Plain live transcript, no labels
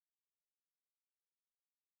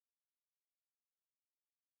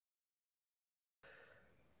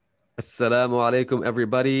Assalamu alaikum,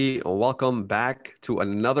 everybody. Welcome back to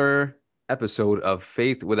another episode of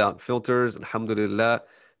Faith Without Filters. Alhamdulillah,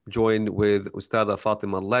 joined with Ustada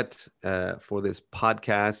Fatima Let for this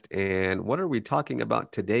podcast. And what are we talking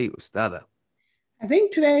about today, Ustada? I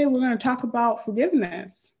think today we're going to talk about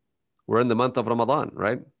forgiveness. We're in the month of Ramadan,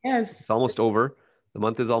 right? It's Yes. almost over. The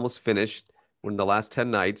month is almost finished. We're in the last 10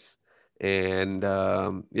 nights. And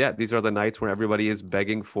yeah, these are the nights where everybody is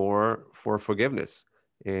begging for forgiveness.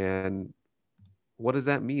 And what does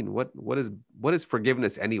that mean? What is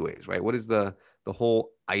forgiveness anyways, right? What is the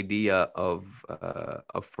whole idea of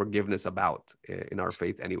forgiveness about in our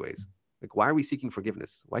faith anyways? Like, why are we seeking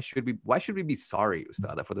forgiveness? Why should we be sorry,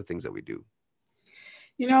 Ustada, for the things that we do?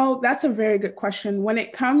 That's a very good question. When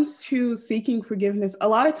it comes to seeking forgiveness, a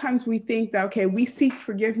lot of times we think that, okay, we seek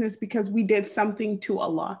forgiveness because we did something to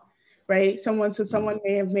Allah, right? Someone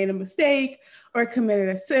may have made a mistake or committed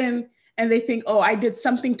a sin, and they think, oh, I did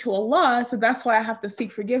something to Allah, so that's why I have to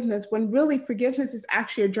seek forgiveness, when really forgiveness is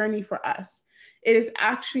actually a journey for us. It is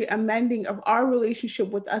actually a mending of our relationship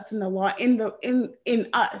with us and Allah in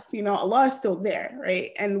us. Allah is still there,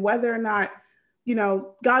 right? And whether or not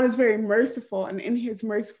God is very merciful, and in his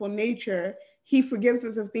merciful nature, he forgives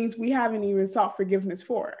us of things we haven't even sought forgiveness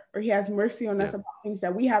for, or he has mercy on us Yeah. about things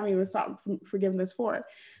that we haven't even sought forgiveness for.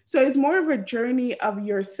 So it's more of a journey of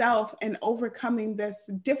yourself and overcoming this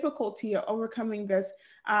difficulty, or overcoming this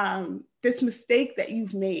mistake that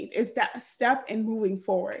you've made. Is that step in moving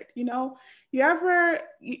forward. You ever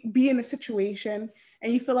be in a situation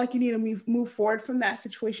and you feel like you need to move forward from that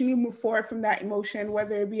situation, you move forward from that emotion,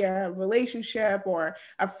 whether it be a relationship or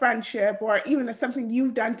a friendship or even something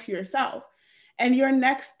you've done to yourself. And your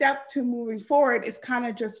next step to moving forward is kind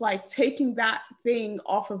of just like taking that thing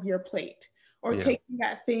off of your plate, or Yeah. taking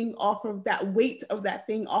that thing off of that weight of that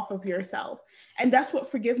thing off of yourself. And that's what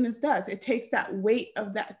forgiveness does. It takes that weight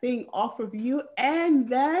of that thing off of you. And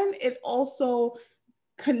then it also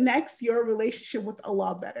connects your relationship with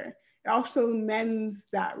Allah better. It also mends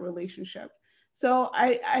that relationship. So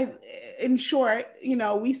in short,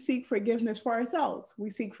 we seek forgiveness for ourselves. We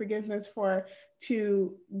seek forgiveness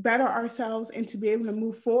to better ourselves and to be able to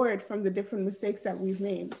move forward from the different mistakes that we've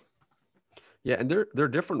made. Yeah, and there are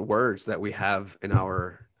different words that we have in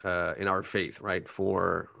our faith, right?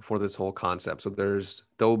 For this whole concept. So there's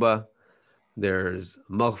tawbah, there's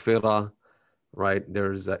maghfirah, right?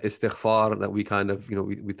 There's istighfar that we kind of,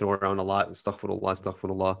 we throw around a lot. Astaghfirullah,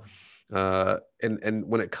 astaghfirullah. And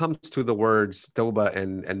when it comes to the words tawbah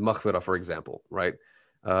and maghfirah, for example, right?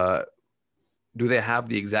 Uh, do they have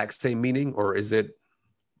the exact same meaning, or is it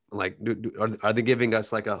like, are they giving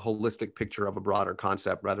us like a holistic picture of a broader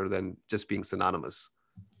concept rather than just being synonymous?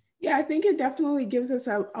 Yeah, I think it definitely gives us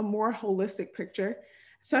a more holistic picture,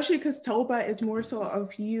 especially because Toba is more so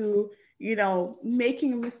of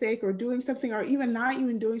making a mistake or doing something, or even not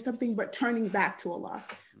even doing something, but turning back to Allah.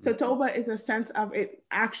 So Toba is a sense of, it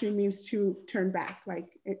actually means to turn back,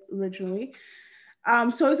 like it originally.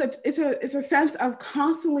 So it's a sense of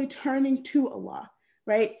constantly turning to Allah,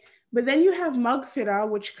 right? But then you have magfira,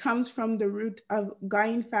 which comes from the root of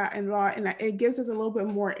gain, fa, and ra, and it gives us a little bit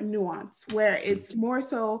more nuance, where it's more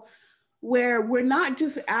so where we're not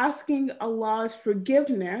just asking Allah's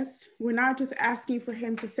forgiveness. We're not just asking for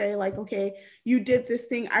him to say like, okay, you did this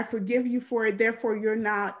thing, I forgive you for it, therefore you're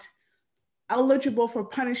not eligible for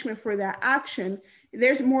punishment for that action.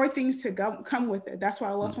 There's more things to come with it. That's why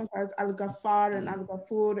Allah says Al-Ghaffar and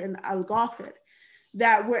Al-Ghafur and Al-Ghafir,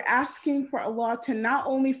 that we're asking for Allah to not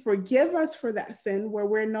only forgive us for that sin where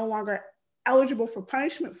we're no longer eligible for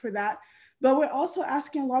punishment for that, but we're also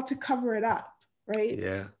asking Allah to cover it up, right?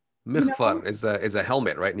 Yeah. You know, Mighfar is a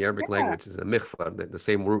helmet, right? In the Arabic yeah, language, is a mighfar. The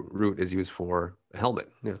same root is used for a helmet.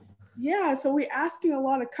 Yeah. yeah. So we're asking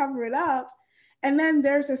Allah to cover it up. And then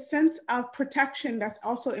there's a sense of protection that's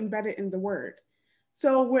also embedded in the word.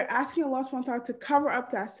 So we're asking Allah subhanahu wa ta'ala to cover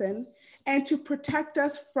up that sin and to protect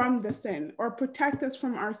us from the sin, or protect us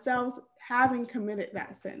from ourselves having committed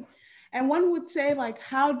that sin. And one would say, like,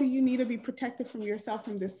 how do you need to be protected from yourself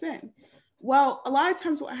from this sin? Well, a lot of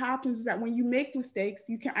times what happens is that when you make mistakes,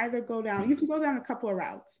 you can go down a couple of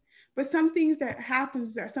routes. But some things that happens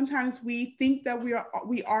is that sometimes we think that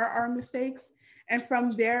we are our mistakes. And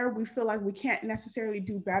from there, we feel like we can't necessarily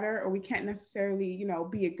do better, or we can't necessarily,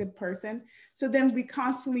 be a good person. So then we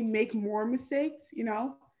constantly make more mistakes,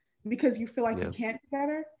 because you feel like you Yeah. can't do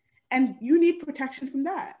better. And you need protection from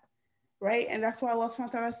that, right? And that's why Allah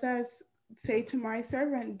subhanahu wa ta'ala says, say to my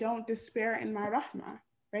servant, don't despair in my rahmah,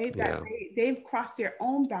 right? That Yeah. they've crossed their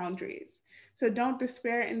own boundaries. So don't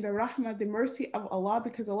despair in the rahmah, the mercy of Allah,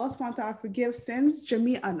 because Allah subhanahu wa ta'ala forgives sins,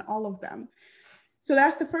 jami'an, all of them. So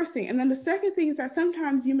that's the first thing. And then the second thing is that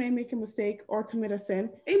sometimes you may make a mistake or commit a sin.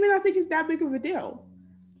 And you may not think it's that big of a deal.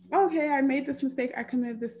 Okay, I made this mistake, I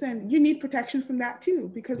committed this sin. You need protection from that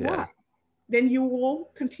too, because why? Yeah. Then you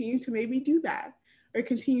will continue to maybe do that or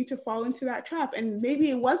continue to fall into that trap. And maybe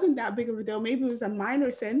it wasn't that big of a deal. Maybe it was a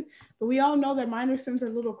minor sin, but we all know that minor sins are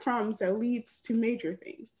little crumbs that leads to major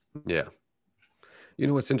things. Yeah. You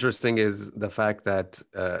know, what's interesting is the fact that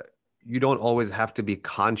you don't always have to be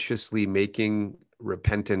consciously making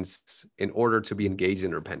repentance in order to be engaged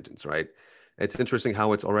in repentance, right? It's interesting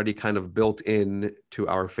how it's already kind of built in to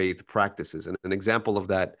our faith practices. And an example of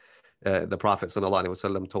that, the Prophet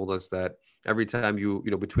ﷺ told us that every time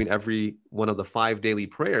between every one of the 5 daily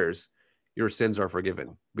prayers, your sins are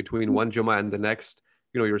forgiven. Between one Jummah and the next,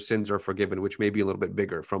 your sins are forgiven, which may be a little bit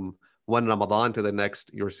bigger. From one Ramadan to the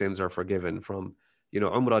next, your sins are forgiven. From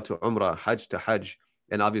Umrah to Umrah, Hajj to Hajj,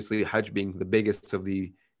 and obviously Hajj being the biggest of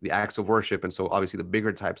the acts of worship, and so obviously the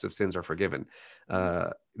bigger types of sins are forgiven.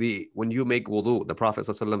 When you make wudu, the Prophet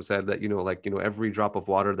ﷺ said that every drop of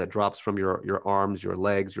water that drops from your arms, your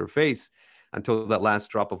legs, your face, until that last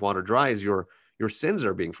drop of water dries, your sins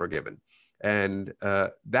are being forgiven. And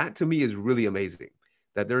that to me is really amazing.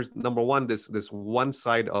 That there's, number one, this one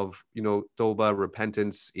side of tawbah,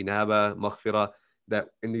 repentance, inaba, maghfirah, that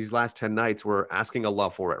in these last 10 nights we're asking Allah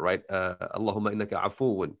for it, right? Allahumma innaka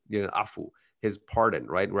afuwun, afu, His pardon,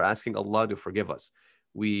 right? We're asking Allah to forgive us.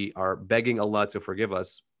 We are begging Allah to forgive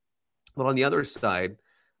us. But on the other side,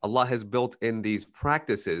 Allah has built in these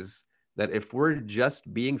practices that if we're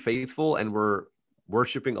just being faithful and we're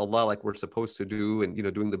worshiping Allah like we're supposed to do, and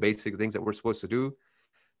doing the basic things that we're supposed to do,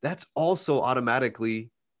 that's also automatically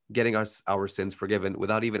getting our sins forgiven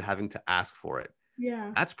without even having to ask for it.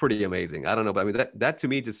 Yeah. That's pretty amazing. I don't know, but I mean that to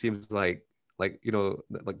me just seems like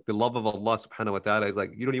the love of Allah subhanahu wa ta'ala is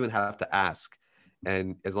like you don't even have to ask.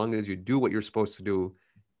 And as long as you do what you're supposed to do,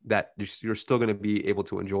 that you're still going to be able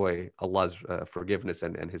to enjoy Allah's forgiveness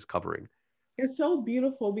and His covering. It's so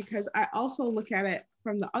beautiful because I also look at it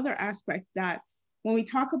from the other aspect that when we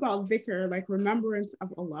talk about dhikr, like remembrance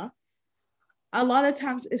of Allah, a lot of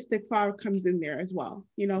times istighfar comes in there as well.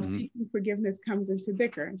 Seeking forgiveness comes into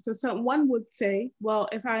dhikr. So someone would say, well,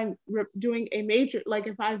 if I'm doing a major, like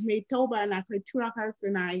if I've made tawbah and I pray 2 rakats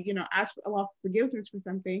and I, ask for Allah for forgiveness for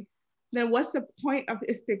something, then what's the point of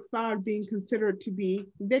istighfar being considered to be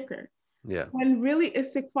dhikr? Yeah. When really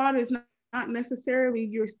istighfar is not necessarily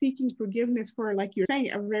you're seeking forgiveness for, like you're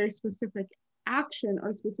saying, a very specific action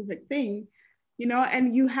or specific thing,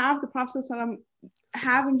 and you have the Prophet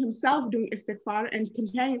having himself doing istighfar and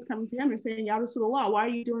companions coming to him and saying, Ya Rasulullah, why are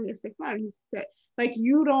you doing istighfar? And he said, like,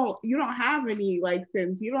 you don't have any like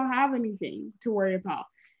sins, you don't have anything to worry about.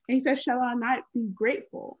 And he says, shall I not be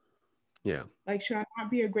grateful? Yeah. Like, should I not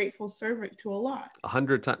be a grateful servant to Allah?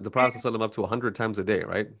 100 times, the Prophet ﷺ up to 100 times a day,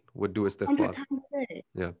 right? Would do istighfar. 100 times a day.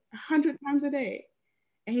 Yeah. 100 times a day.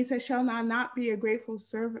 And he says, shall I not be a grateful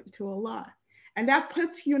servant to Allah? And that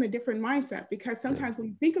puts you in a different mindset, because sometimes when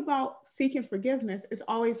you think about seeking forgiveness, it's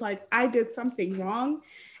always like, I did something wrong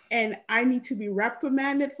and I need to be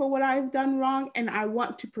reprimanded for what I've done wrong. And I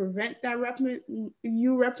want to prevent that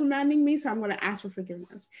you reprimanding me. So I'm going to ask for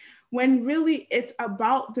forgiveness. When really it's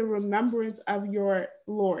about the remembrance of your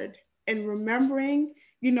Lord and remembering,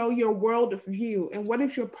 your world of view and what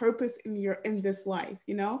is your purpose in this life,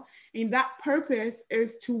 and that purpose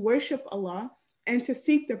is to worship Allah and to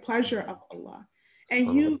seek the pleasure of Allah.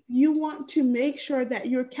 And you want to make sure that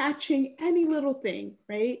you're catching any little thing,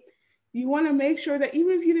 right? You want to make sure that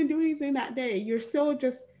even if you didn't do anything that day, you're still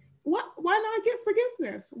just, why not get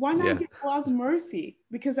forgiveness? Why not get Allah's mercy?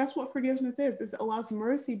 Because that's what forgiveness is Allah's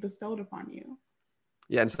mercy bestowed upon you.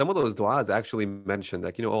 Yeah, and some of those du'as actually mention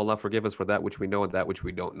that, oh Allah, forgive us for that which we know and that which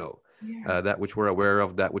we don't know, that which we're aware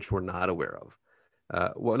of, that which we're not aware of.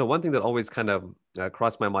 One thing that always kind of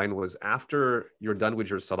crossed my mind was after you're done with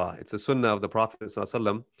your salah, it's a sunnah of the Prophet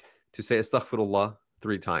ﷺ to say astaghfirullah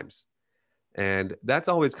 3 times. And that's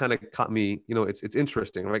always kind of caught me, it's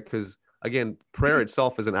interesting, right? Because again, prayer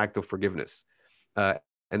itself is an act of forgiveness. And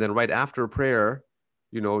then right after prayer,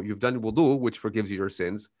 you've done wudu, which forgives you your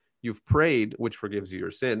sins. You've prayed, which forgives you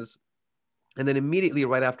your sins. And then immediately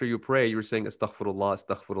right after you pray, you're saying astaghfirullah,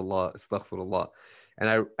 astaghfirullah, astaghfirullah.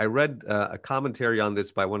 And I read a commentary on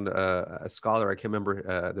this by a scholar. I can't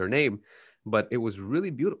remember their name, but it was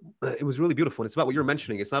really beautiful. It was really beautiful. And it's about what you're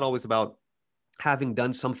mentioning. It's not always about having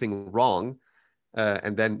done something wrong.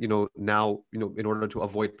 And then, now, in order to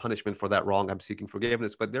avoid punishment for that wrong, I'm seeking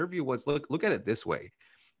forgiveness. But their view was, look at it this way.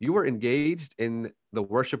 You were engaged in the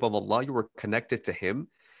worship of Allah. You were connected to Him.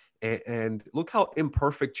 And look how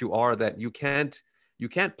imperfect you are, that you can't you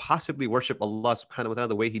can't possibly worship Allah subhanahu wa ta'ala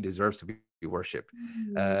the way he deserves to be worshipped.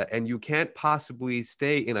 And you can't possibly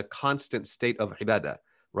stay in a constant state of ibadah,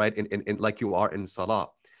 right? In like you are in salah.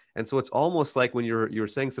 And so it's almost like when you're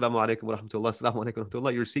saying Assalamu alaikum wa rahmatullah, Assalamu alaikum wa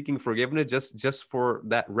rahmatullah, you're seeking forgiveness just for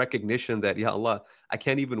that recognition that, Ya Allah, I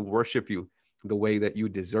can't even worship you the way that you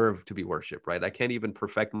deserve to be worshipped, right? I can't even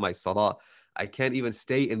perfect my salah. I can't even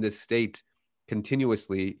stay in this state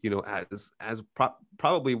continuously, as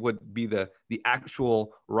probably would be the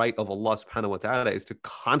actual right of Allah subhanahu wa ta'ala, is to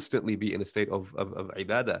constantly be in a state of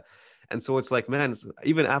ibadah. And so it's like, man,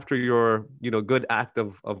 even after your, good act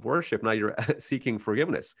of worship, now you're seeking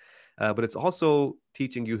forgiveness. But it's also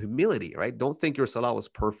teaching you humility, right? Don't think your salah was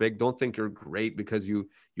perfect. Don't think you're great because you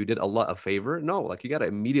did Allah a favor. No, like you got to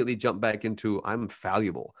immediately jump back into, I'm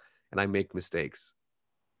fallible and I make mistakes.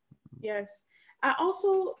 Yes. I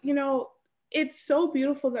also, it's so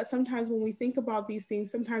beautiful that sometimes when we think about these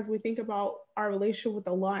things, sometimes we think about our relationship with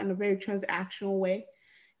Allah in a very transactional way.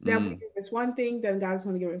 That we do this one thing, then God is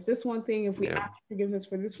going to give us this one thing. If we ask forgiveness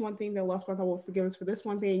for this one thing, then Allah subhanahu wa ta'ala will forgive us for this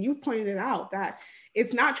one thing. And you pointed it out that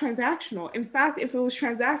it's not transactional. In fact, if it was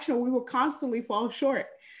transactional, we would constantly fall short,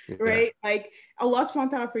 right? Like Allah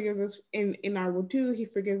subhanahu wa ta'ala forgives us in our wudu, he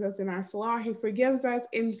forgives us in our salah, he forgives us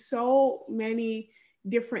in so many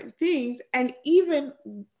different things. And even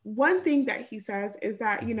one thing that he says is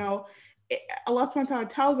that, Allah subhanahu wa ta'ala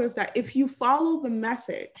tells us that if you follow the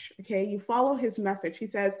message, okay, you follow his message. He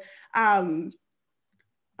says, if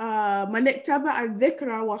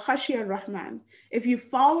you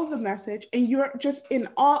follow the message and you're just in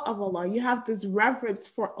awe of Allah, you have this reverence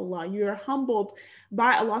for Allah, you're humbled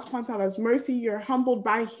by Allah subhanahu wa ta'ala's mercy, you're humbled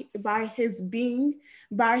by his being,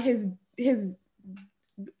 by his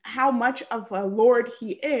how much of a Lord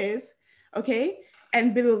he is, okay,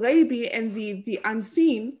 and bil ghaibi, and the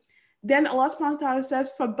unseen, then Allah subhanahu wa ta'ala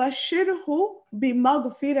says, فَبَشِّرْهُ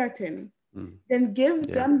بِمَغْفِرَةٍ. Then give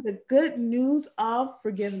them the good news of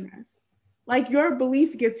forgiveness. Like your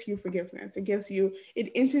belief gets you forgiveness. It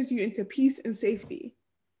enters you into peace and safety,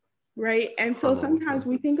 right? And so sometimes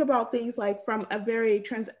we think about things like from a very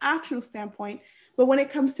transactional standpoint, but when it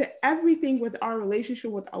comes to everything with our relationship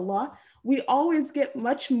with Allah, we always get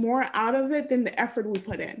much more out of it than the effort we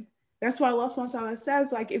put in. That's why Allah subhanahu wa ta'ala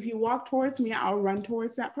says, like, if you walk towards me, I'll run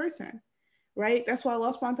towards that person, right? That's why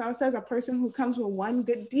Allah subhanahu wa ta'ala says a person who comes with one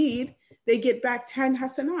good deed, they get back 10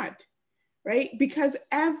 hasanat, right? Because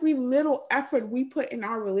every little effort we put in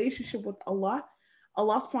our relationship with Allah,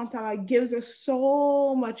 Allah subhanahu wa ta'ala gives us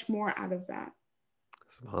so much more out of that.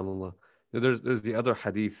 SubhanAllah. There's the other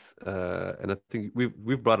hadith, and I think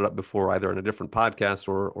we've brought it up before, either in a different podcast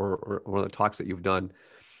or one of the talks that you've done.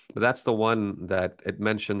 But that's the one that it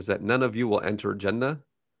mentions that none of you will enter Jannah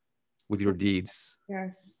with your deeds.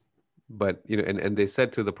 Yes. But, and they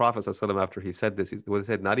said to the Prophet ﷺ after he said this, they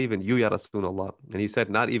said, not even you, Ya Rasulullah. And he said,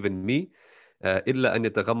 not even me, إِلَّا أَن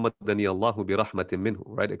يَتَغَمَّدَنِي اللَّهُ بِرَحْمَةٍ مِّنْهُ,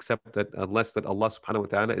 right? Except that unless that Allah subhanahu wa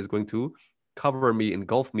ta'ala is going to cover me,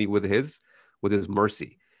 engulf me with his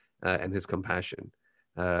mercy and his compassion.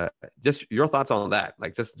 Just your thoughts on that,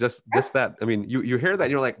 like just that. I mean, you hear that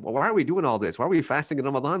and you're like, well, why are we doing all this? Why are we fasting in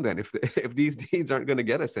Ramadan then if these deeds aren't going to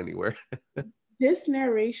get us anywhere? This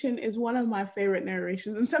narration is one of my favorite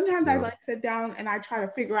narrations, and sometimes I like sit down and I try to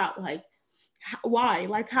figure out like why,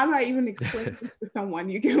 like how do I even explain this to someone?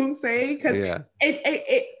 You get what I'm saying? Because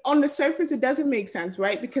it on the surface it doesn't make sense,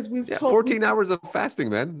 right? Because we've told 14 hours of fasting,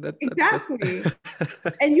 man. Exactly.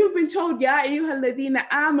 And you've been told, Ya ayyuhalladhina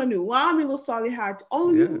amanu wa amilu salihat,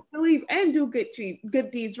 only you who believe and do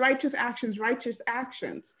good deeds, righteous actions.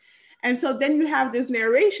 And so then you have this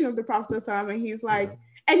narration of the Prophet ﷺ, and he's like,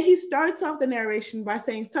 and he starts off the narration by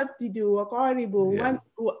saying, Saddidu wa qaribu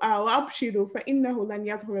wa abshiru fa innahu lan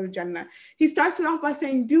yadkhul al-jannah. He starts it off by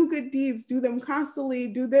saying, do good deeds, do them constantly,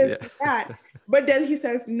 do this, do that. But then he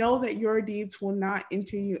says, know that your deeds will not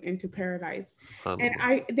enter you into paradise.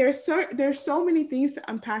 And there's so many things to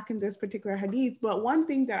unpack in this particular hadith, but one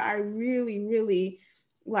thing that I really, really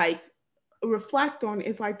like reflect on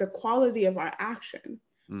is like the quality of our action.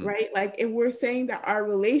 Right? Like if we're saying that our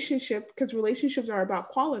relationship, because relationships are about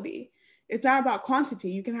quality, it's not about quantity.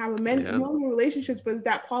 You can have million relationships, but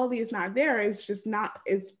that quality is not there. It's just not,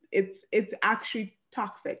 it's actually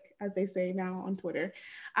toxic, as they say now on Twitter.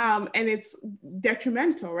 And it's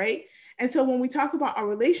detrimental, right? And so when we talk about our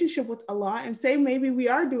relationship with Allah and say maybe we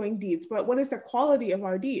are doing deeds, but what is the quality of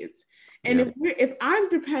our deeds? And if I'm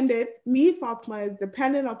dependent, me, Fatma, is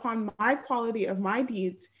dependent upon my quality of my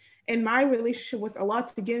deeds and my relationship with Allah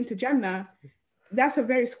to get into Jannah, that's a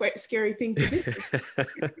very scary thing to do.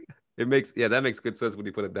 That makes good sense when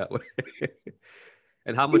you put it that way.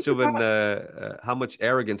 And how much of an how much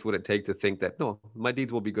arrogance would it take to think that no, my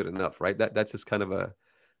deeds will be good enough, right? That's just kind of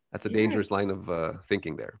that's a Yes. dangerous line of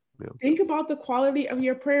thinking there. Think about the quality of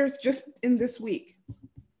your prayers just in this week.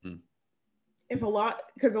 Mm. If Allah,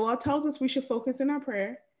 because Allah tells us we should focus in our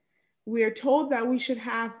prayer. We are told that we should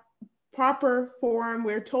have proper form.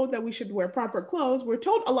 We're told that we should wear proper clothes. We're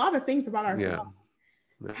told a lot of things about our Yeah. salah.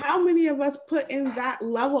 Yeah. How many of us put in that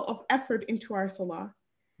level of effort into our salah?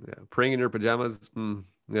 Yeah, praying in your pajamas.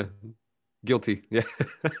 Yeah, guilty. Yeah,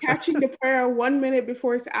 Catching the prayer 1 minute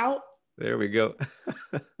before it's out. there we go.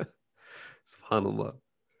 Subhanallah.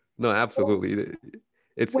 No, absolutely.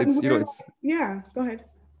 It's When you know we're, it's yeah, go ahead.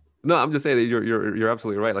 no. I'm just saying that you're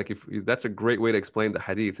absolutely right. Like if that's a great way to explain the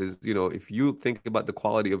hadith is if you think about the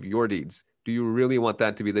quality of your deeds, do you really want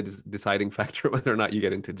that to be the deciding factor whether or not you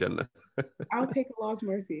get into Jannah? I'll take Allah's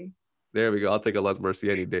mercy. There we go. I'll take Allah's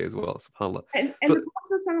mercy any day as well. Subhanallah. And So the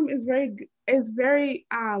Prophet is very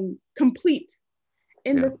complete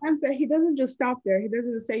in yeah, the sense that he doesn't just stop there. He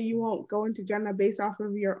doesn't say you won't go into Jannah based off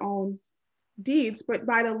of your own deeds, but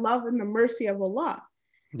by the love and the mercy of Allah.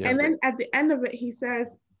 yeah, And then at the end of it, he says,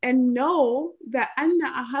 and know that anna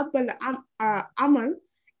ahabba amal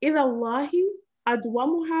ila Allahi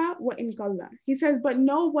adwamuha wa in qalla. He says, but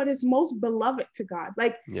know what is most beloved to God.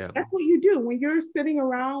 Like yeah, that's what you do when you're sitting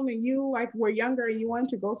around and you like were younger and you wanted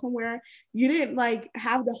to go somewhere. You didn't like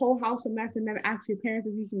have the whole house a mess and then ask your parents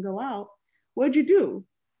if you can go out. What'd you do?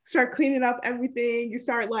 Start cleaning up everything. You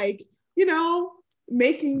start like,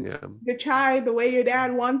 making yeah, the chai the way your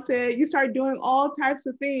dad wants it. You start doing all types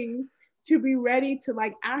of things to be ready to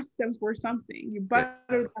like ask them for something. You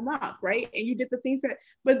buttered them up, right? And you did the things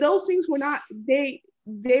but those things were not, they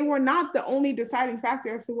were not the only deciding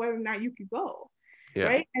factor as to whether or not you could go, yeah.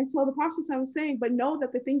 right? And so the Prophet was saying, but know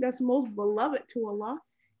that the thing that's most beloved to Allah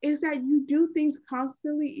is that you do things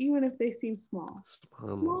constantly, even if they seem small.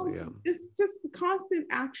 Subhanallah, yeah. It's just constant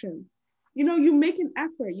actions. You make an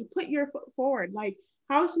effort, you put your foot forward. Like,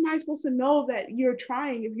 how am I supposed to know that you're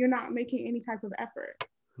trying if you're not making any type of effort?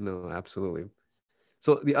 No, absolutely.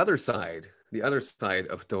 So the other side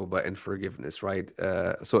of tawbah and forgiveness, right?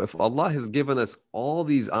 So if Allah has given us all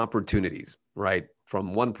these opportunities, right,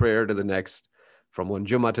 from one prayer to the next, from one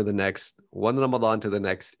Jummah to the next, one Ramadan to the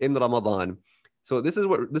next, in Ramadan. So this is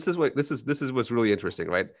what's really interesting,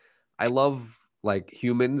 right? I love like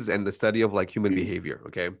humans and the study of like human behavior.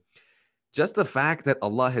 Okay, just the fact that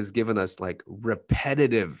Allah has given us like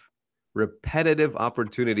repetitive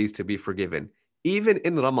opportunities to be forgiven, even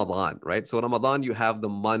in Ramadan, right? So Ramadan, you have the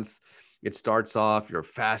month, it starts off, you're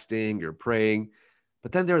fasting, you're praying,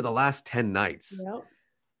 but then there are the last 10 nights. Yep.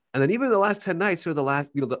 And then even the last 10 nights are the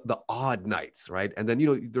last, the odd nights, right? And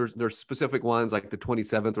then, there's specific ones like the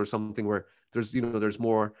 27th or something where there's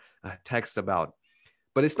more text about,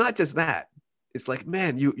 but it's not just that. It's like,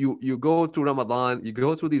 man, you go through Ramadan, you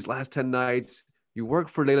go through these last 10 nights, you work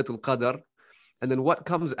for Laylatul Qadr, and then what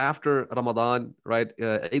comes after Ramadan, right?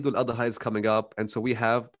 Eid al-Adha is coming up. And so we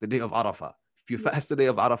have the day of Arafah. If you fast the day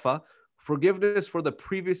of Arafah, forgiveness for the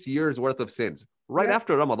previous year's worth of sins, right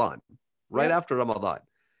after Ramadan, after Ramadan.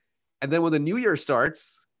 And then when the new year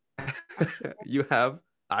starts, you have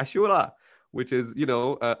Ashura, which is,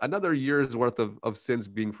 another year's worth of sins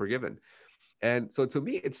being forgiven. And so to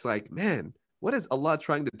me, it's like, man, what is Allah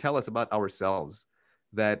trying to tell us about ourselves?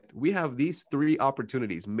 That we have these three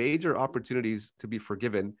opportunities, major opportunities to be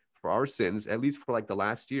forgiven for our sins, at least for like the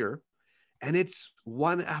last year. And it's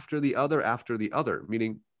one after the other,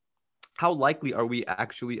 meaning how likely are we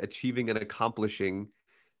actually achieving and accomplishing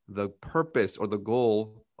the purpose or the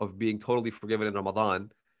goal of being totally forgiven in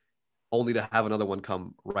Ramadan, only to have another one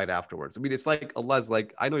come right afterwards? I mean, it's like Allah's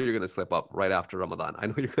like, I know you're going to slip up right after Ramadan. I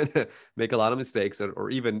know you're going to make a lot of mistakes or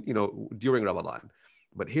even, during Ramadan.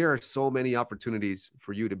 But here are so many opportunities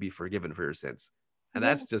for you to be forgiven for your sins. And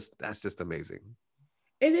that's just amazing.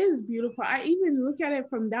 It is beautiful. I even look at it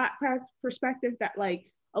from that perspective that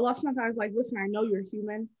like Allah subhanahu wa ta'ala is like, listen, I know you're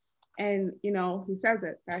human. And, he says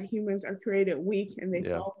it, that humans are created weak and they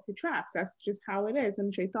fall into traps. That's just how it is.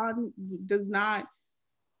 And Shaitan does not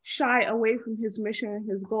shy away from his mission,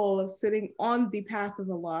 his goal of sitting on the path of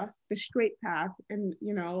Allah, the straight path, and,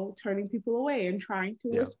 turning people away and trying to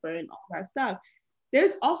whisper and all that stuff.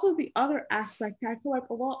 There's also the other aspect that I feel like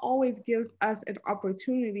Allah always gives us an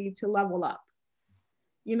opportunity to level up.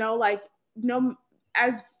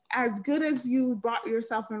 As good as you brought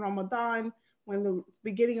yourself in Ramadan, when the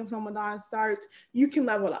beginning of Ramadan starts, you can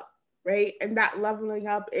level up, right? And that leveling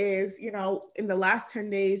up is, in the last 10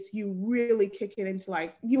 days, you really kick it into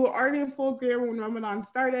like, you were already in full gear when Ramadan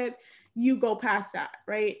started, you go past that,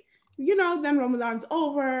 right? Then Ramadan's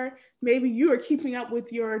over, maybe you are keeping up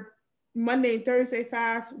with your Monday and Thursday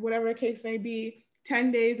fast, whatever the case may be,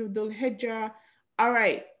 10 days of Dhul Hijjah. All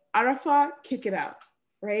right, Arafah, kick it up,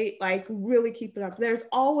 right? Like really keep it up. There's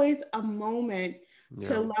always a moment Yeah.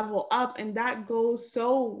 to level up, and that goes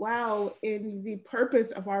so well in the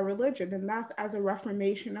purpose of our religion, and that's as a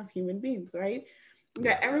reformation of human beings, right? Yeah.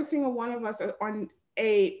 That every single one of us are on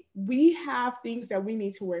we have things that we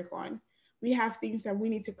need to work on. We have things that we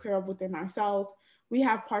need to clear up within ourselves. We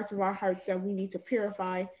have parts of our hearts that we need to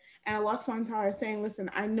purify. And Allah subhanahu wa ta'ala is saying, listen,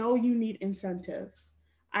 I know you need incentive.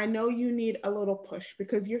 I know you need a little push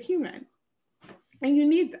because you're human. And you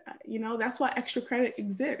need that. You know, that's why extra credit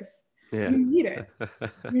exists. Yeah. You need it.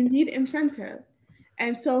 You need incentive.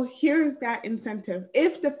 And so here's that incentive.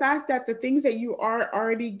 If the fact that the things that you are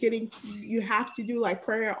already getting, you have to do like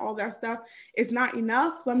prayer, all that stuff is not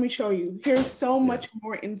enough, let me show you. Here's so much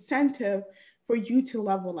more incentive for you to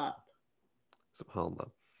level up. SubhanAllah.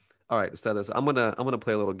 All right, Ustadh, so I'm gonna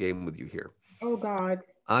play a little game with you here. Oh God.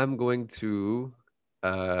 I'm going to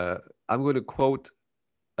quote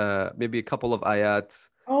maybe a couple of ayat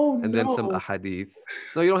and then some ahadith.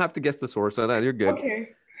 No, you don't have to guess the source. No, you're good.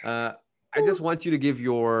 Okay. I just want you to give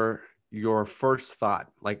your first thought,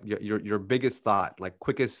 like your biggest thought, like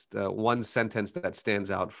quickest one sentence that stands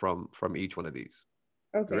out from each one of these.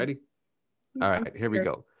 Okay. You ready? All right, here we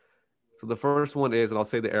go. So the first one is, and I'll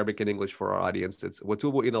say the Arabic and English for our audience. It's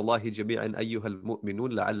وَتُوبُوا إِلَى اللَّهِ جَمِيعًا أَيُّهَا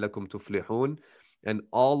الْمُؤْمِنُونَ لَعَلَّكُمْ تُفْلِحُونَ. And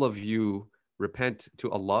all of you repent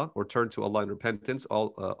to Allah, or turn to Allah in repentance,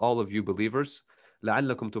 all of you believers,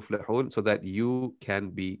 لَعَلَّكُمْ تُفْلِحُونَ, so that you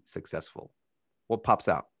can be successful. What pops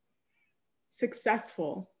out?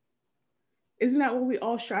 Successful. Isn't that what we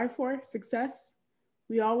all strive for? Success?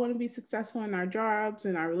 We all want to be successful in our jobs,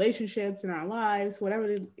 in our relationships, in our lives, whatever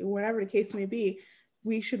the case may be.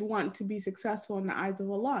 We should want to be successful in the eyes of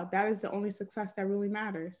Allah. That is the only success that really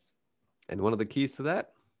matters. And one of the keys to that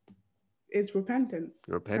is repentance.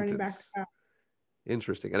 Turning back to God.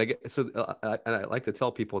 Interesting. And I like to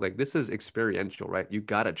tell people, like, this is experiential, right? You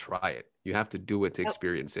got to try it. You have to do it to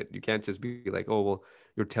experience it. You can't just be like, oh, well,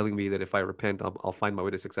 you're telling me that if I repent, I'll find my way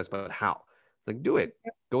to success. But how? Like, do it.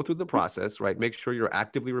 Go through the process, right? Make sure you're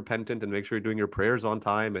actively repentant and make sure you're doing your prayers on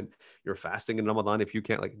time and you're fasting in Ramadan. If you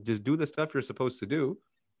can't, like, just do the stuff you're supposed to do,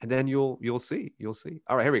 and then you'll see.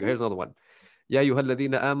 All right, here we go. Here's another one. Ya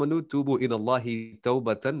ayyuhalladhina amanu tubu ila Allahi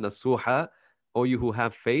tawbatan nasuha. O you who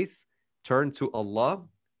have faith, turn to Allah,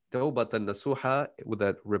 tawbatan nasuha, with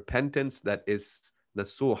a repentance that is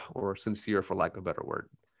nasuh, or sincere, for lack of a better word.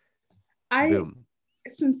 Boom.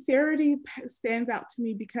 Sincerity stands out to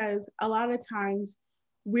me because a lot of times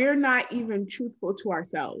we're not even truthful to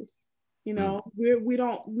ourselves. You know,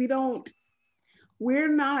 we're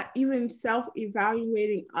not even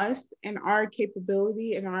self-evaluating us and our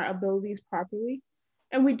capability and our abilities properly.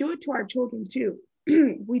 And we do it to our children too.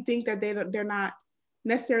 We think that they're not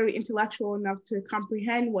necessarily intellectual enough to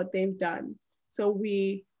comprehend what they've done. So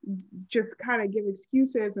we just kind of give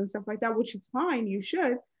excuses and stuff like that, which is fine, you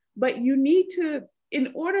should, but you need to, in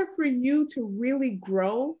order for you to really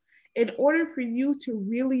grow, in order for you to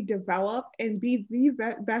really develop and be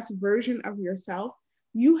the best version of yourself,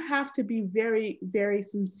 you have to be very, very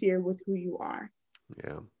sincere with who you are.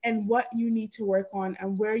 Yeah. And what you need to work on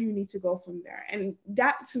and where you need to go from there. And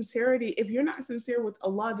that sincerity, if you're not sincere with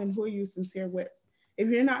Allah, then who are you sincere with? If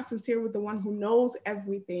you're not sincere with the one who knows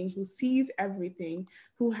everything, who sees everything,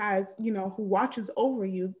 who has, you know, who watches over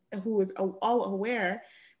you, who is all aware,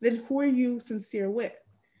 then who are you sincere with?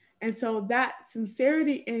 And so that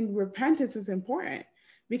sincerity in repentance is important,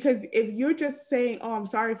 because if you're just saying, oh, I'm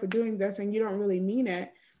sorry for doing this, and you don't really mean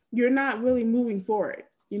it, you're not really moving forward.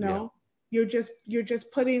 You know, you're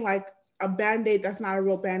just putting like a Band-Aid that's not a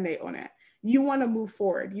real Band-Aid on it. You want to move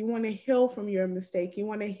forward. You want to heal from your mistake. You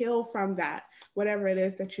want to heal from that, whatever it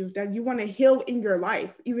is that you've done. You want to heal in your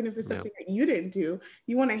life, even if it's something that you didn't do.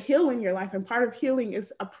 You want to heal in your life. And part of healing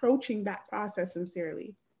is approaching that process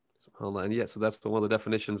sincerely. And yeah, so that's one of the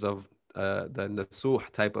definitions of the nasuh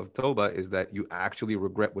type of tawbah, is that you actually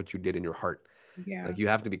regret what you did in your heart. Yeah. Like, you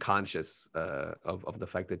have to be conscious of the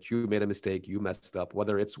fact that you made a mistake, you messed up,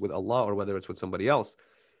 whether it's with Allah or whether it's with somebody else.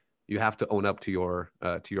 You have to own up to your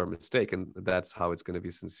mistake, and that's how it's going to be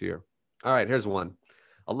sincere. All right, here's one.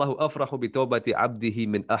 Allahu afrahu bi tawbati abdihi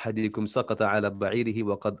min ahadikum saqata ala ba'irihi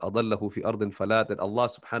wa qad adallahu fi ardin falat. That Allah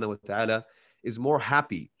subhanahu wa ta'ala is more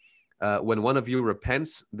happy when one of you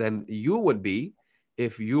repents than you would be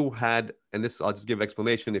if you had, and this I'll just give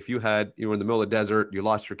explanation, if you were in the middle of the desert, you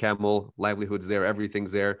lost your camel, livelihood's there,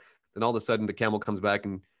 everything's there, then all of a sudden the camel comes back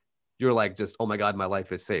and you're like, just, oh my God, my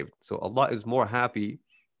life is saved. So Allah is more happy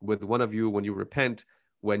with one of you when you repent,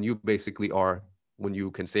 when you basically are, when you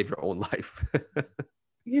can save your own life.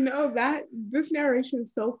 You know that this narration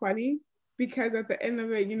is so funny because at the end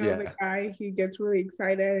of it, you know, the Yeah. guy he gets really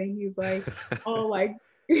excited and he's like, "Oh, like,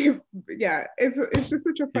 yeah." It's just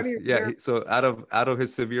such a funny. So out of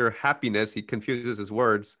his severe happiness, he confuses his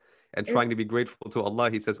words and It's, trying to be grateful to Allah,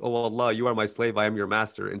 he says, "Oh Allah, you are my slave, I am your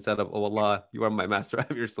master," instead of, "Oh Allah, you are my master, I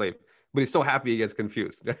am your slave." But he's so happy he gets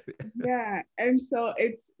confused. yeah, and so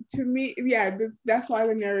it's to me, yeah. That's why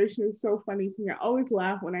the narration is so funny to me. I always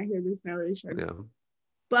laugh when I hear this narration. Yeah.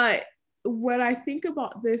 But what I think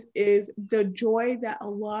about this is the joy that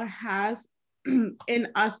Allah has in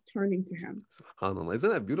us turning to Him. SubhanAllah. Isn't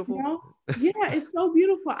that You beautiful? know? Yeah, it's so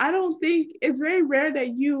beautiful. I don't think it's very rare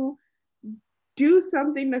that you do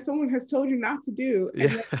something that someone has told you not to do, and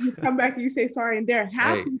Yeah. then you come back and you say sorry, and they're Hey,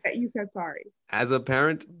 happy that you said sorry. as a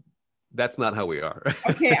parent, that's not how we are.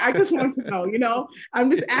 Okay, I just want to know, you know,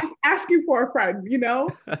 I'm just asking for a friend, you know.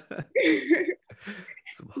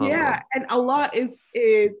 Yeah, SubhanAllah. and Allah is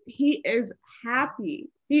He is happy.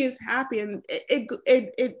 He is happy, and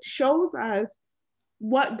it shows us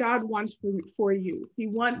what God wants for you. He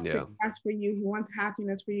wants Yeah. success for you. He wants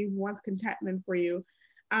happiness for you. He wants contentment for you.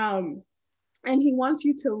 Um, and he wants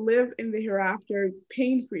you to live in the hereafter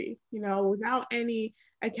pain free, you know, without any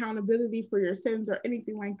accountability for your sins or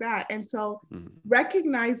anything like that. And so Mhm.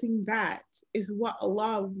 recognizing that is what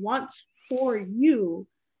Allah wants for you,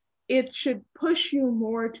 it should push you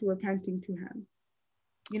more to repenting to him.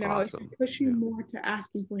 You know, it should Awesome. push you Yeah. more to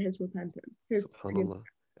asking for his repentance, his forgiveness. SubhanAllah.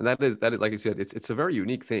 And that is like you said, it's a very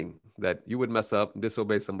unique thing that you would mess up,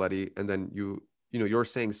 disobey somebody, and then you're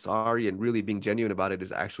saying sorry and really being genuine about it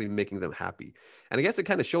is actually making them happy. And I guess it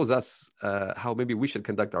kind of shows us how maybe we should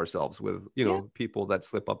conduct ourselves with Yeah, people that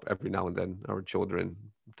slip up every now and then, our children.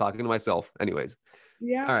 I'm talking to myself, anyways.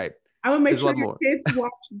 yeah. All right, I'm gonna make there's sure one your more. kids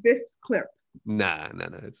watch this clip. Nah, nah,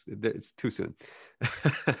 nah. It's too soon.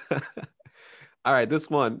 All right, this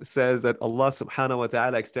one says that Allah subhanahu wa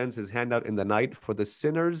ta'ala extends his hand out in the night for the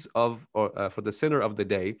sinners of or for the sinner of the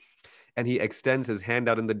day, and he extends his hand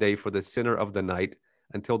out in the day for the sinner of the night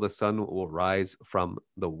until the sun will rise from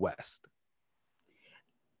the west.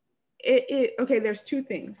 Okay, there's two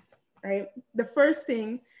things, right? The first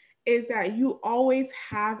thing is that you always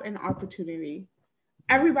have an opportunity.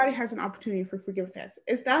 Everybody has an opportunity for forgiveness.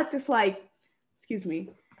 It's not just like, excuse me,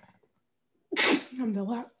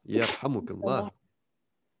 alhamdulillah. Yarhamukallah.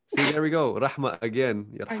 See, there we go. Rahma again.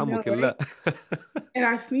 I know, right? Yarhamukallah. And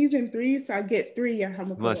I sneeze in three, so I get three,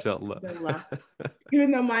 alhamdulillah. MashaAllah.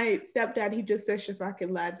 Even though my stepdad, he just says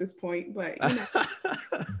shafakillah at this point, but you know,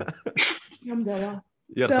 alhamdulillah.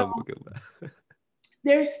 So Yarhamukallah.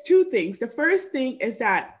 there's two things. The first thing is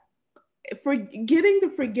that for getting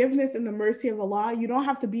the forgiveness and the mercy of Allah, you don't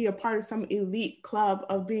have to be a part of some elite club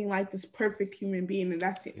of being like this perfect human being, and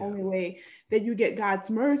that's the only way that you get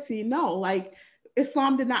God's mercy. No, like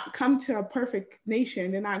Islam did not come to a perfect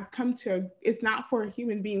nation, did not come to. It's not for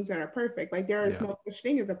human beings that are perfect. Like there is no such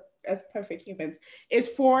thing as perfect humans. It's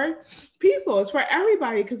for people. It's for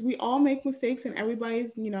everybody because we all make mistakes and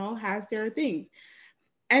everybody's has their things.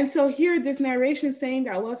 And so here, this narration is saying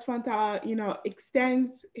that Allah subhanahu wa ta'ala,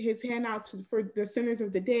 extends his hand out for the sinners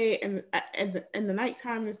of the day and in the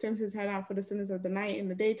nighttime, and extends his hand out for the sinners of the night in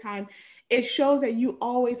the daytime. It shows that you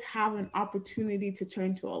always have an opportunity to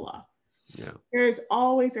turn to Allah. Yeah. There is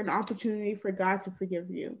always an opportunity for God to forgive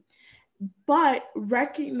you. But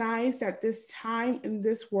recognize that this time in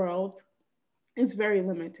this world is very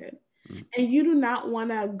limited. Mm-hmm. And you do not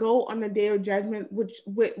want to go on the day of judgment, with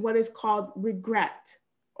what is called regret.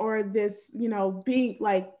 Or this, being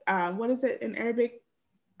like, what is it in Arabic?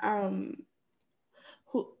 Husara?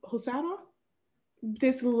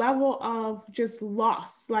 This level of just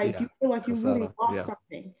loss. Like you feel like you really lost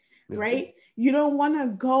something, right? You don't want to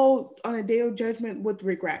go on a day of judgment with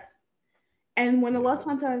regret. And when Allah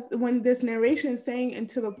subhanahu when this narration is saying, and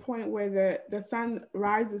to the point where the sun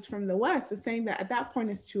rises from the west, it's saying that at that point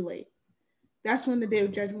it's too late. That's when the day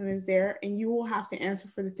of judgment is there, and you will have to answer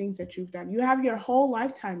for the things that you've done. You have your whole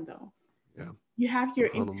lifetime, though. Yeah. You have your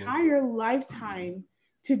entire lifetime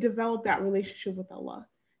to develop that relationship with Allah,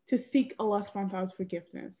 to seek Allah subhanahu wa ta'ala's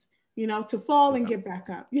forgiveness, to fall and get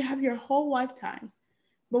back up. You have your whole lifetime.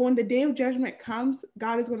 But when the day of judgment comes,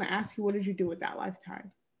 God is going to ask you, what did you do with that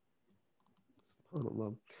lifetime?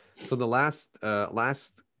 So the last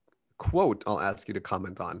quote I'll ask you to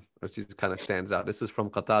comment on, or it kind of stands out. This is from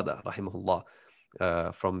Qatada,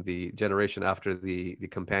 rahimahullah, from the generation after the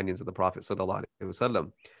companions of the Prophet sallallahu alaihi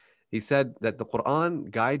wasallam. He said that the Quran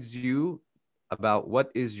guides you about what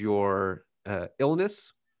is your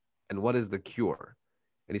illness and what is the cure.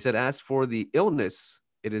 And he said, as for the illness,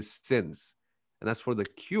 it is sins, and as for the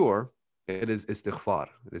cure, it is istighfar.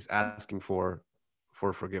 It is asking for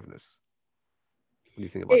for forgiveness. What do you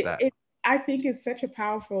think about It, that? it I think it's such a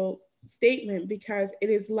powerful statement because it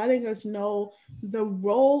is letting us know the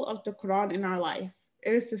role of the Quran in our life.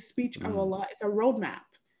 It is the speech of Mm, Allah. It's a roadmap,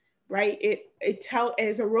 right? It's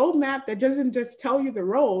a roadmap that doesn't just tell you the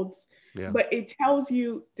roads, yeah. but it tells you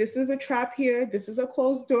this is a trap here, this is a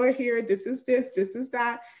closed door here, this is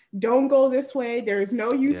that. Don't go this way. There is no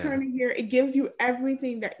Yeah. U-turning here. It gives you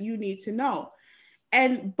everything that you need to know.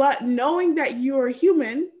 And but knowing that you are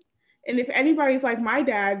human, and if anybody's like my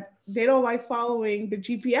dad, they don't like following the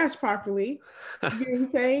GPS properly. You know what I'm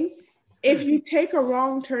saying? If you take a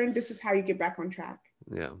wrong turn, this is how you get back on track.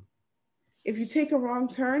 Yeah. If you take a wrong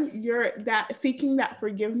turn, you're that seeking that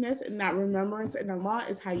forgiveness and that remembrance in Allah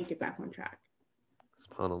is how you get back on track.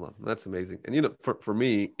 SubhanAllah. That's amazing. And you know, for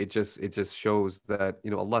me, it just shows that,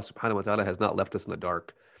 you know, Allah subhanahu wa ta'ala has not left us in the dark.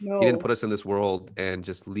 He didn't No, put us in this world and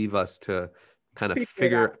just leave us to kind of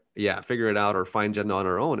figure it out. figure it out or find Jannah on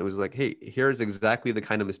our own. It was like, hey, here's exactly the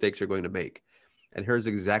kind of mistakes you're going to make. And here's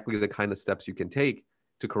exactly the kind of steps you can take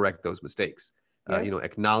to correct those mistakes. You Yep. know,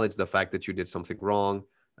 acknowledge the fact that you did something wrong,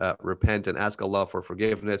 repent and ask Allah for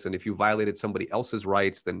forgiveness. And if you violated somebody else's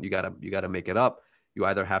rights, then you gotta make it up. You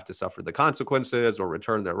either have to suffer the consequences or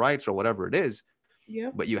return their rights or whatever it is,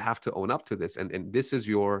 Yep. but you have to own up to this. And this is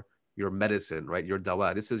your medicine, right? Your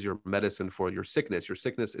dawa. This is your medicine for your sickness. Your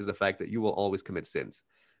sickness is the fact that you will always commit sins.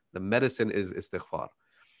 The medicine is istighfar.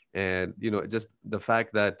 And you know, just the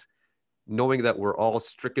fact that knowing that we're all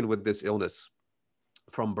stricken with this illness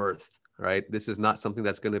from birth, right? This is not something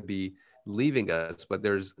that's going to be leaving us, but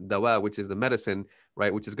there's dawa, which is the medicine,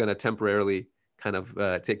 right? Which is going to temporarily kind of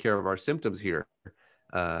take care of our symptoms here.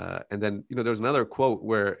 And then, you know, there's another quote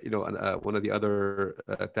where, you know, one of the other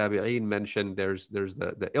tabi'een mentioned there's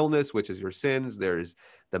the illness, which is your sins. There's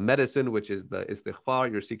the medicine, which is the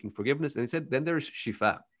istighfar, you're seeking forgiveness. And he said, then there's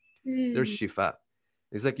shifa. There's Mm, shifa.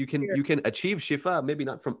 It's like you can here. you can achieve shifa, maybe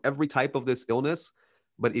not from every type of this illness,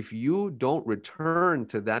 but if you don't return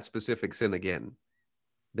to that specific sin again,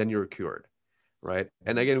 then you're cured, right?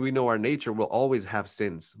 And again, we know our nature will always have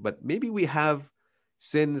sins, but maybe we have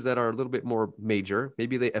sins that are a little bit more major.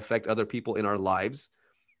 Maybe they affect other people in our lives.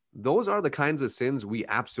 Those are the kinds of sins we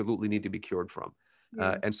absolutely need to be cured from.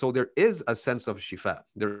 Yeah. And so there is a sense of shifa.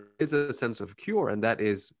 There is a sense of cure. And that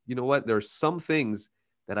is, you know what? There's some things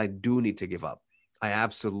that I do need to give up. I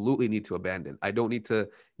absolutely need to abandon. I don't need to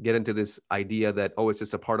get into this idea that, oh, it's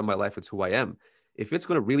just a part of my life. It's who I am. If it's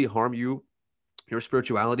going to really harm you, your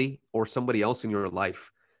spirituality, or somebody else in your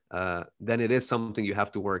life, then it is something you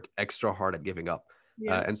have to work extra hard at giving up.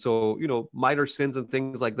 Yeah. And so, you know, minor sins and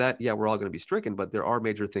things like that, yeah, we're all going to be stricken, but there are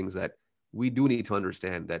major things that we do need to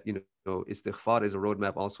understand that, you know, istighfar is a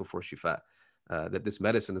roadmap also for shifa, that this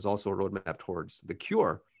medicine is also a roadmap towards the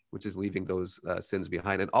cure, which is leaving those sins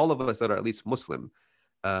behind. And all of us that are at least Muslim,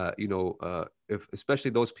 if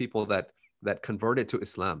especially those people that converted to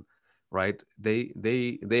Islam, right?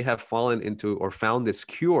 They have fallen into or found this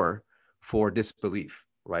cure for disbelief,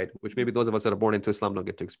 right? Which maybe those of us that are born into Islam don't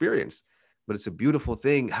get to experience. But it's a beautiful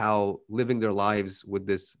thing how living their lives with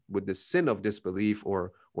this sin of disbelief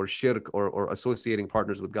or shirk or associating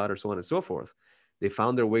partners with God or so on and so forth, they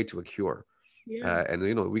found their way to a cure. Yeah. And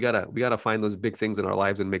you know, we gotta find those big things in our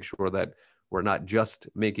lives and make sure that we're not just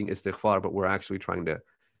making istighfar, but we're actually trying to,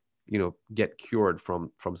 you know, get cured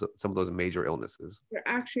from some of those major illnesses. We're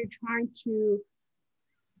actually trying to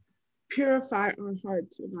purify our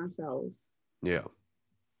hearts and ourselves. Yeah,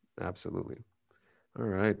 absolutely. All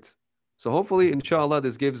right. So hopefully, inshallah,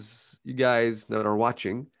 this gives you guys that are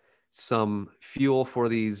watching some fuel for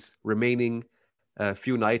these remaining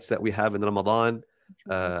few nights that we have in Ramadan,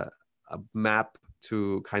 a map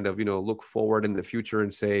to kind of, you know, look forward in the future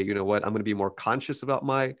and say, you know what, I'm going to be more conscious about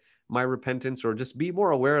my repentance, or just be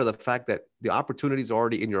more aware of the fact that the opportunity is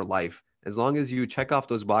already in your life. As long as you check off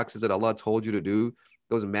those boxes that Allah told you to do,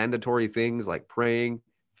 those mandatory things like praying,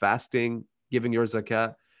 fasting, giving your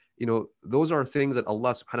zakat, you know, those are things that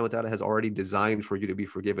Allah subhanahu wa ta'ala has already designed for you to be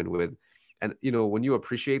forgiven with. And, you know, when you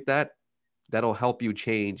appreciate that, that'll help you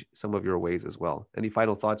change some of your ways as well. Any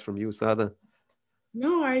final thoughts from you, Sada?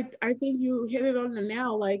 No, I think you hit it on the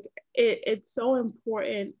nail. Like it's so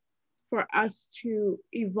important for us to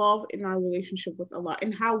evolve in our relationship with Allah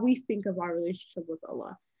and how we think of our relationship with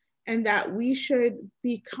Allah. And that we should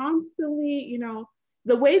be constantly, you know,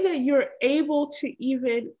 the way that you're able to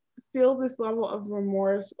even feel this level of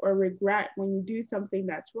remorse or regret when you do something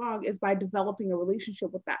that's wrong is by developing a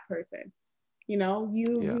relationship with that person. You know,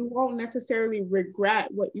 Yeah. you won't necessarily regret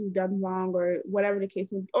what you've done wrong or whatever the case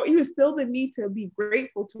may be, or even feel the need to be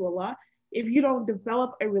grateful to Allah if you don't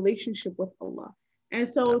develop a relationship with Allah. And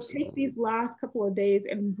so take Absolutely. these last couple of days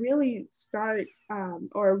and really start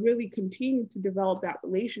or really continue to develop that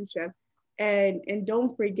relationship. And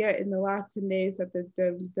don't forget in the last 10 days that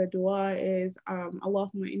the dua is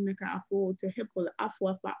Allahumma innaka afu tuhibbul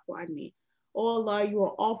afwa fa'fu anni. Oh Allah, you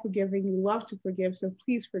are all forgiving, you love to forgive, so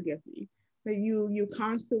please forgive me. That you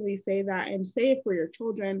constantly say that and say it for your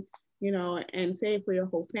children, and say it for your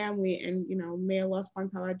whole family. And may Allah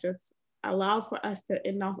subhanahu wa ta'ala just allow for us to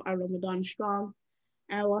end off our Ramadan strong,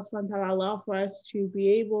 and Allah subhanahu wa ta'ala allow for us to be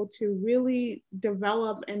able to really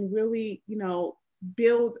develop and really,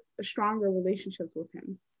 build stronger relationships with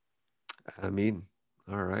him. I mean,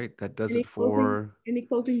 all right. That does Any it closing for any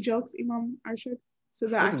closing jokes, Imam Arshad? So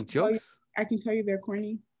that closing jokes. I can tell you they're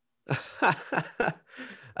corny.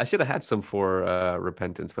 I should have had some for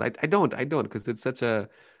repentance, but I don't because it's such a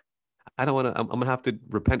I don't want to. I'm gonna have to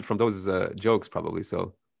repent from those jokes probably.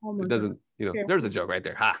 So Oh it my god. doesn't. Okay, There's a joke right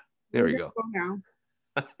there. Ha! There we're we gonna go. go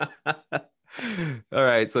now. All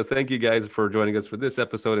right. So thank you guys for joining us for this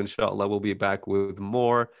episode. Inshallah, we'll be back with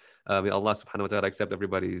more. May Allah subhanahu wa ta'ala accept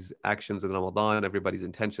everybody's actions in Ramadan, everybody's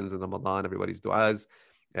intentions in Ramadan, everybody's du'as.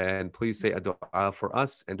 And please say a dua for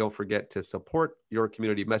us. And don't forget to support your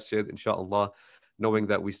community masjid, inshallah, knowing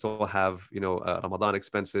that we still have, Ramadan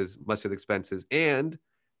expenses, masjid expenses, and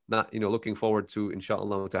not, looking forward to,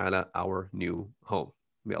 inshallah ta'ala, our new home.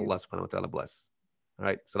 May Allah subhanahu wa ta'ala bless. All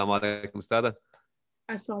right. Assalamu alaikum, Ustada.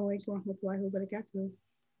 Assalamu alaikum wa rahmatullahi wa barakatuh.